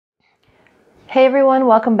Hey everyone,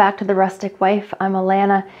 welcome back to The Rustic Wife. I'm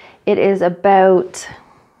Alana. It is about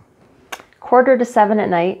 6:45 at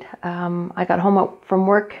night. I got home from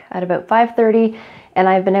work at about 5:30 and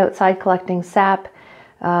I've been outside collecting sap.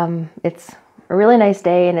 It's a really nice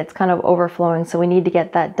day and it's kind of overflowing, so we need to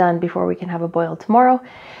get that done before we can have a boil tomorrow.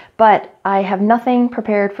 But I have nothing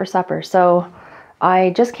prepared for supper, so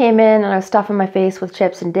I just came in and I was stuffing my face with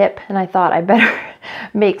chips and dip, and I thought I better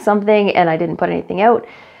make something, and I didn't put anything out.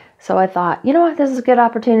 So I thought, you know what, this is a good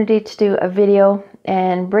opportunity to do a video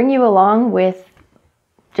and bring you along with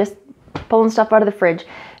just pulling stuff out of the fridge.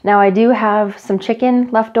 Now I do have some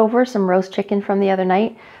chicken left over, some roast chicken from the other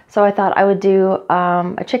night. So I thought I would do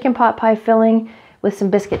a chicken pot pie filling with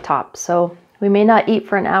some biscuit tops. So we may not eat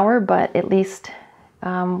for an hour, but at least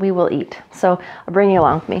we will eat. So I'll bring you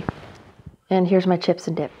along with me. And here's my chips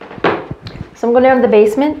and dip. So I'm going down to the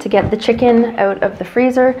basement to get the chicken out of the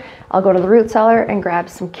freezer. I'll go to the root cellar and grab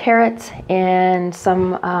some carrots and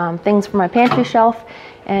some things from my pantry shelf,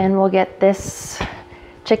 and we'll get this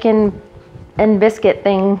chicken and biscuit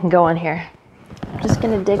thing going here. I'm just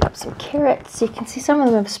going to dig up some carrots. You can see some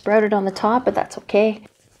of them have sprouted on the top, but that's okay.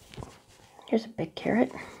 Here's a big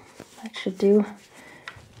carrot. That should do.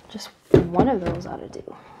 Just one of those ought to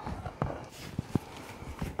do.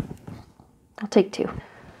 I'll take two.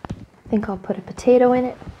 I think I'll put a potato in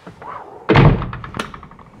it.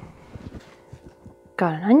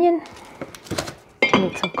 Got an onion. I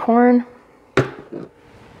need some corn.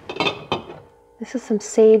 This is some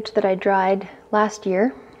sage that I dried last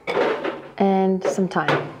year, and some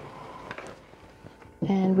thyme.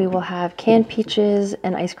 And we will have canned peaches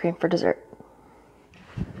and ice cream for dessert.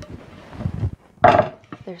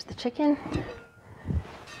 There's the chicken.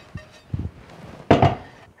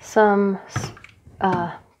 Some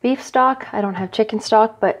beef stock. I don't have chicken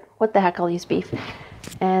stock, but what the heck, I'll use beef.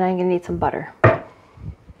 And I'm gonna need some butter.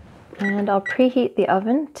 And I'll preheat the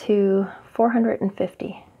oven to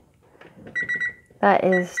 450. That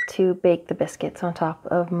is to bake the biscuits on top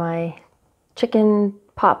of my chicken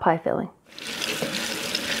pot pie filling.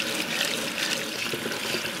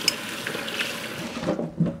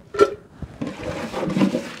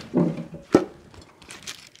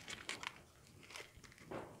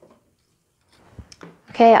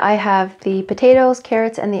 Okay, I have the potatoes,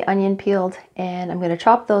 carrots, and the onion peeled, and I'm going to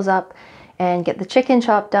chop those up and get the chicken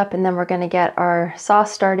chopped up, and then we're going to get our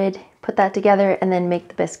sauce started, put that together, and then make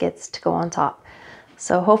the biscuits to go on top.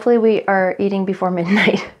 So hopefully we are eating before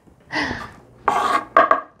midnight. So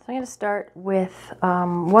I'm going to start with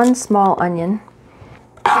one small onion.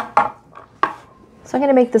 So I'm going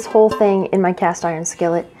to make this whole thing in my cast iron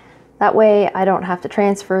skillet. That way I don't have to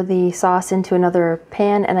transfer the sauce into another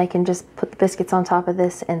pan, and I can just put the biscuits on top of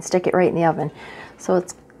this and stick it right in the oven. So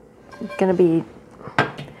it's going to be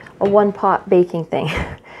a one-pot baking thing. So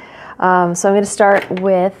I'm going to start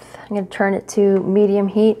with, I'm going to turn it to medium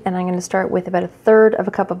heat, and I'm going to start with about 1/3 of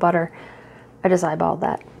a cup of butter. I just eyeballed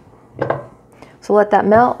that. So let that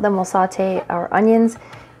melt, then we'll saute our onions.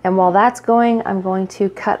 And while that's going, I'm going to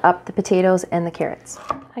cut up the potatoes and the carrots.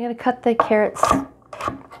 I'm going to cut the carrots,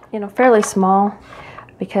 you know, fairly small,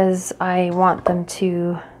 because I don't want them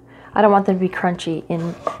to be crunchy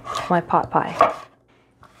in my pot pie.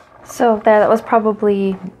 So there, that was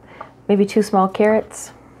probably maybe 2 small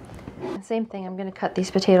carrots. And same thing, I'm going to cut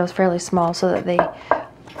these potatoes fairly small so that they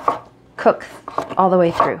cook all the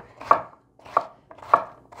way through.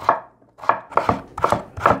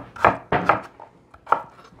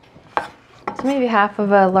 So maybe half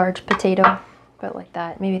of a large potato, about like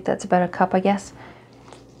that. Maybe that's about a cup, I guess.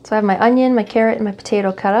 So I have my onion, my carrot, and my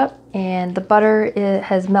potato cut up, and the butter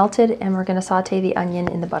has melted, and we're going to saute the onion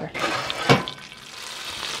in the butter.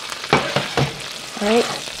 All right,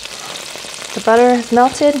 the butter has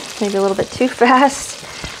melted, maybe a little bit too fast,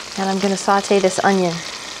 and I'm going to saute this onion.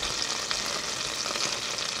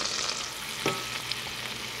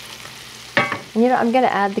 And you know, I'm going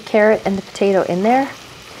to add the carrot and the potato in there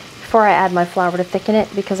before I add my flour to thicken it,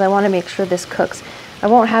 because I want to make sure this cooks. I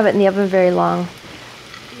won't have it in the oven very long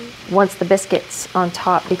once the biscuits on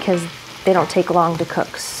top, because they don't take long to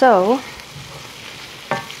cook. So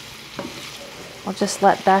I'll just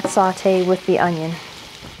let that saute with the onion.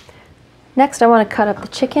 Next, I want to cut up the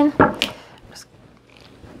chicken.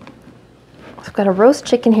 I've got a roast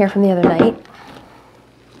chicken here from the other night.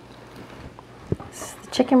 This is the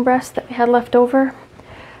chicken breast that we had left over.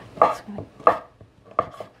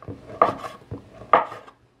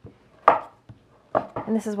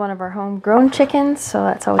 And this is one of our homegrown chickens, so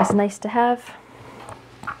that's always nice to have.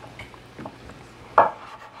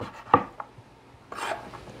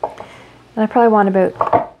 And I probably want about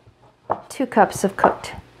 2 cups of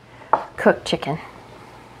cooked chicken.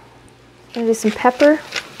 I'm gonna do some pepper,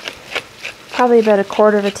 probably about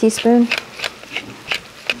 1/4 teaspoon,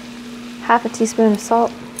 1/2 teaspoon of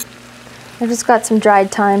salt. I've just got some dried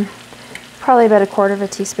thyme, probably about 1/4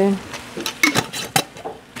 teaspoon.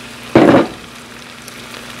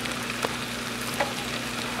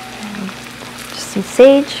 And just some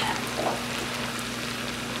sage,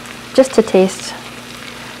 just to taste.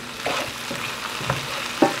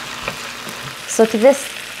 So to this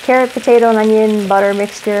carrot, potato, and onion butter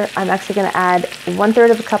mixture, I'm actually going to add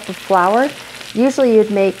 1/3 cup of flour. Usually you'd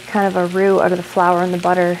make kind of a roux out of the flour and the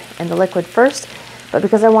butter and the liquid first, but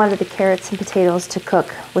because I wanted the carrots and potatoes to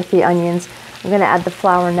cook with the onions, I'm going to add the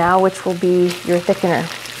flour now, which will be your thickener.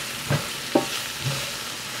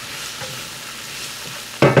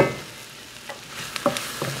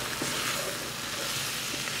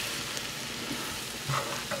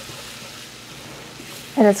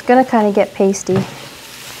 And it's going to kind of get pasty,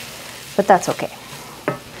 but that's okay.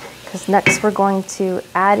 Because next we're going to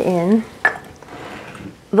add in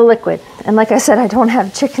the liquid. And like I said, I don't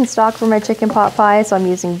have chicken stock for my chicken pot pie, so I'm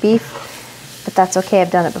using beef, but that's okay.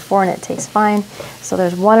 I've done it before and it tastes fine. So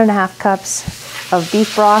there's 1.5 cups of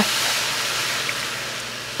beef broth.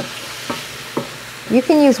 You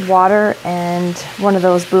can use water and one of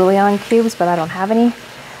those bouillon cubes, but I don't have any.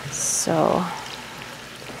 So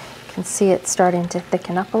you can see it starting to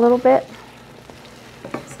thicken up a little bit.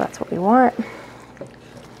 So that's what we want.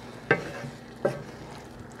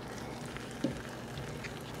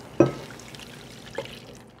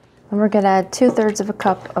 And we're going to add 2/3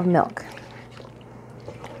 cup of milk.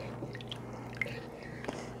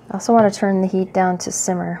 I also want to turn the heat down to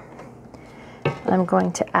simmer. I'm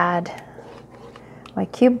going to add my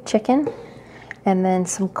cubed chicken and then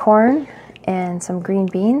some corn and some green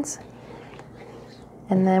beans.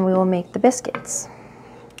 And then we will make the biscuits.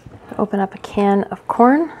 Open up a can of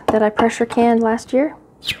corn that I pressure canned last year.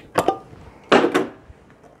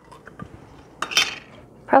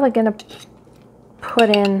 Probably going to put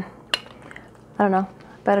in, I don't know,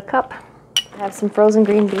 about 1 cup. I have some frozen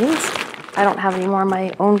green beans. I don't have any more of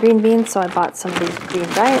my own green beans, so I bought some of these Green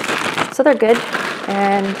Giant. So they're good.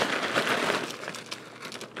 And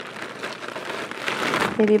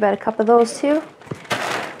maybe about 1 cup of those too.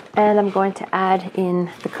 And I'm going to add in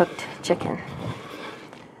the cooked chicken.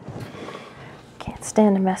 Can't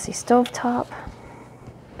stand a messy stovetop.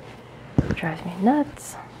 It drives me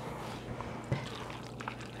nuts.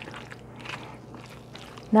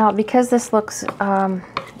 Now, because this looks a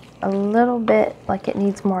little bit like it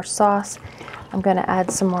needs more sauce, I'm going to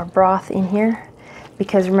add some more broth in here,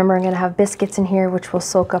 because remember, I'm going to have biscuits in here which will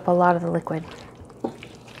soak up a lot of the liquid.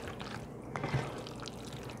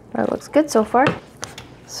 But it looks good so far.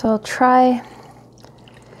 So I'll try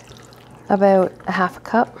about 1/2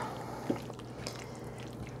 cup.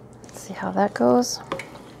 Let's see how that goes.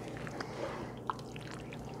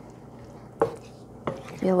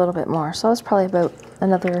 Be a little bit more. So it's probably about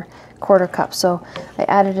another 1/4 cup. So I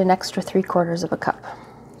added an extra 3/4 cup.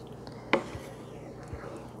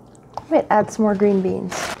 I might add some more green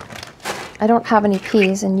beans. I don't have any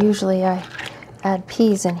peas, and usually I add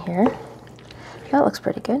peas in here. That looks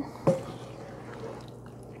pretty good.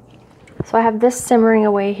 So I have this simmering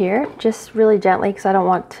away here, just really gently, because I don't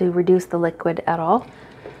want to reduce the liquid at all.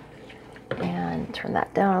 And turn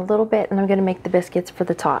that down a little bit, and I'm going to make the biscuits for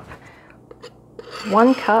the top.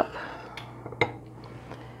 1 cup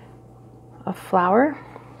of flour,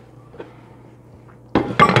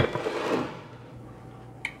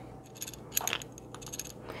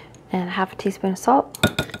 and 1/2 teaspoon of salt,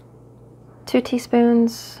 2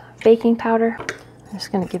 teaspoons baking powder. I'm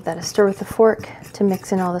just going to give that a stir with a fork to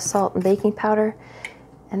mix in all the salt and baking powder.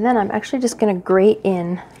 And then I'm actually just going to grate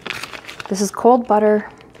in, this is cold butter,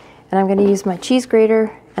 and I'm going to use my cheese grater,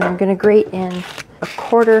 and I'm going to grate in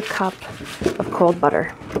 1/4 cup of cold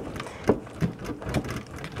butter.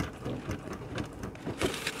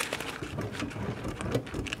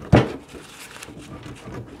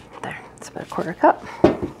 There, it's about 1/4 cup.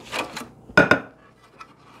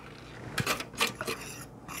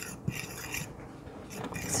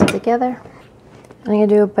 Mix it together. I'm going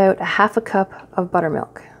to do about 1/2 cup of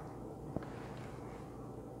buttermilk.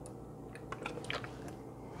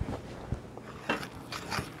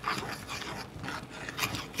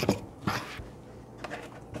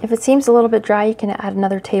 If it seems a little bit dry, you can add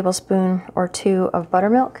another tablespoon or 2 of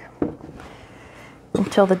buttermilk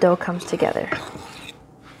until the dough comes together.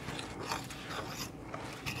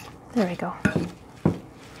 There we go.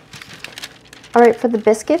 All right, for the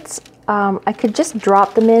biscuits, I could just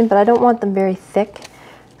drop them in, but I don't want them very thick.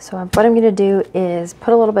 So what I'm going to do is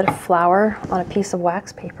put a little bit of flour on a piece of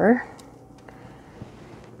wax paper.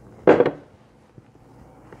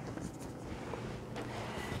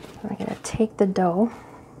 I'm going to take the dough,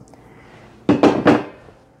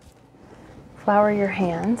 flour your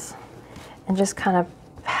hands, and just kind of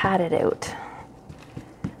pat it out.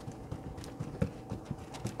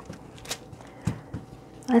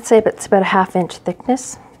 I'd say it's about a 1/2 inch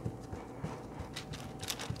thickness.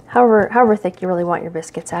 However thick you really want your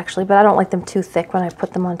biscuits, actually, but I don't like them too thick when I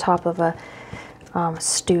put them on top of a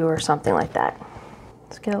stew or something like that.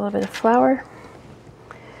 Let's get a little bit of flour,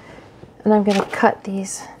 and I'm going to cut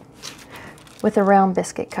these with a round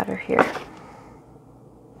biscuit cutter here.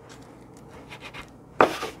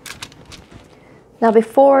 Now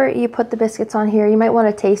before you put the biscuits on here, you might want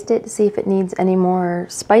to taste it to see if it needs any more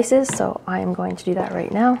spices, so I am going to do that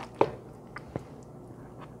right now.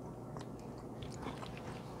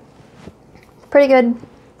 Pretty good,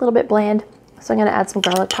 a little bit bland, so I'm going to add some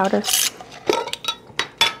garlic powder.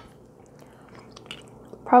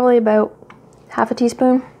 Probably about 1/2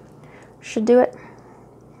 teaspoon should do it.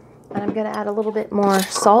 And I'm going to add a little bit more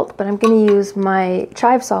salt, but I'm going to use my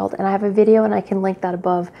chive salt, and I have a video and I can link that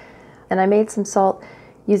above. And I made some salt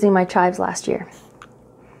using my chives last year.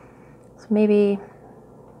 So maybe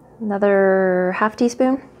another 1/2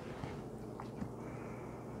 teaspoon.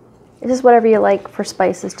 This is whatever you like for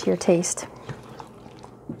spices to your taste.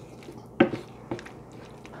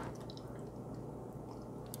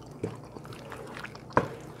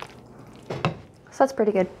 So that's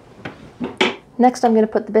pretty good. Next, I'm going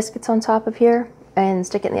to put the biscuits on top of here and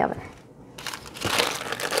stick it in the oven.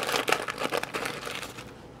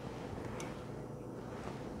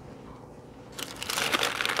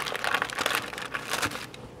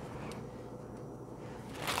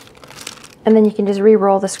 And then you can just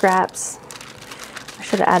re-roll the scraps. I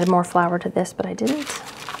should have added more flour to this, but I didn't.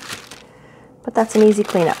 But that's an easy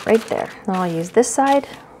cleanup right there. Now I'll use this side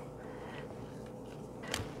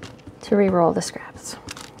to re-roll the scraps.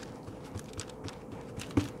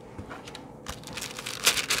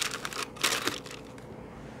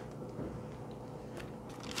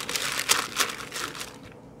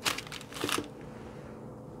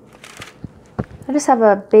 I just have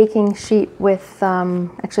a baking sheet with,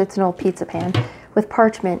 actually it's an old pizza pan, with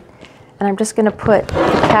parchment. And I'm just going to put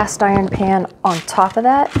the cast iron pan on top of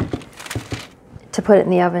that to put it in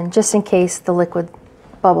the oven, just in case the liquid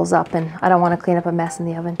bubbles up and I don't want to clean up a mess in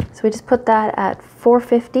the oven. So we just put that at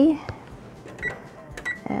 450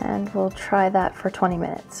 and we'll try that for 20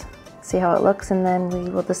 minutes. See how it looks, and then we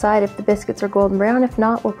will decide if the biscuits are golden brown. If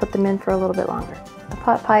not, we'll put them in for a little bit longer. The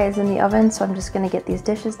pot pie is in the oven, so I'm just going to get these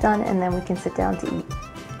dishes done and then we can sit down to eat.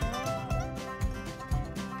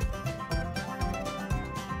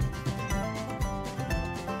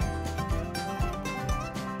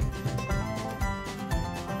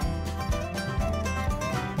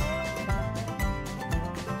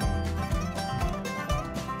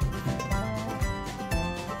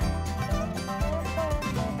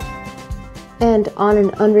 And on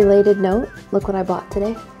an unrelated note, look what I bought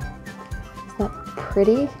today. Isn't that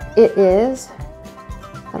pretty? It is,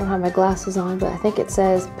 I don't have my glasses on, but I think it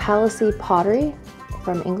says Palissy Pottery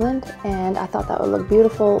from England. And I thought that would look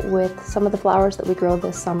beautiful with some of the flowers that we grew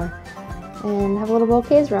this summer and have little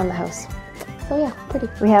bouquets around the house. So yeah, pretty.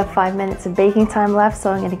 We have 5 minutes of baking time left,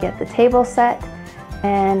 so I'm gonna get the table set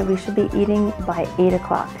and we should be eating by 8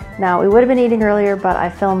 o'clock. Now, we would have been eating earlier, but I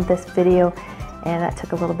filmed this video and that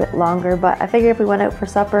took a little bit longer, but I figured if we went out for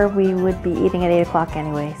supper, we would be eating at 8 o'clock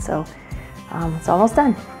anyway, so it's almost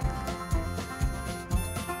done.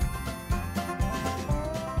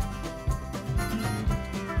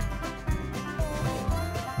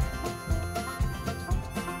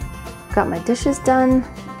 Got my dishes done,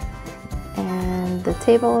 and the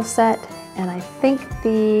table is set, and I think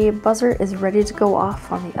the buzzer is ready to go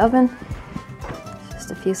off on the oven. Just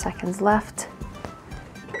a few seconds left.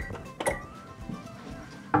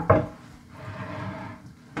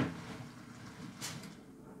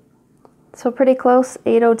 So pretty close,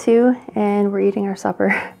 8:02, and we're eating our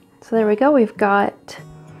supper. So there we go, we've got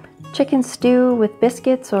chicken stew with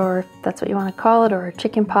biscuits, or if that's what you want to call it, or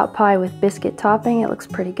chicken pot pie with biscuit topping. It looks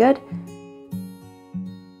pretty good.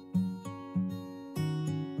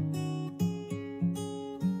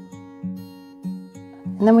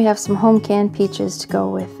 And then we have some home canned peaches to go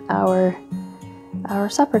with our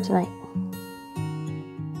supper tonight.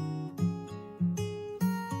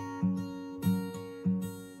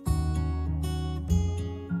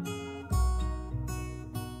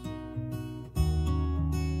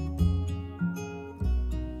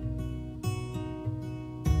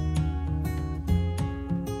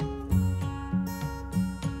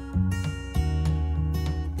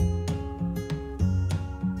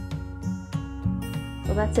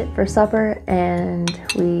 So that's it for supper, and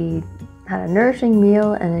we had a nourishing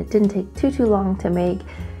meal, and it didn't take too long to make,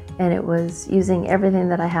 and it was using everything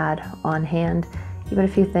that I had on hand, even a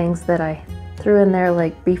few things that I threw in there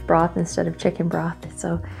like beef broth instead of chicken broth.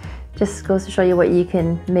 So just goes to show you what you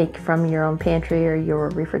can make from your own pantry or your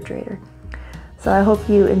refrigerator. So I hope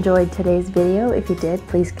you enjoyed today's video. If you did,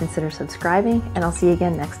 please consider subscribing, and I'll see you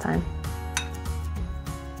again next time.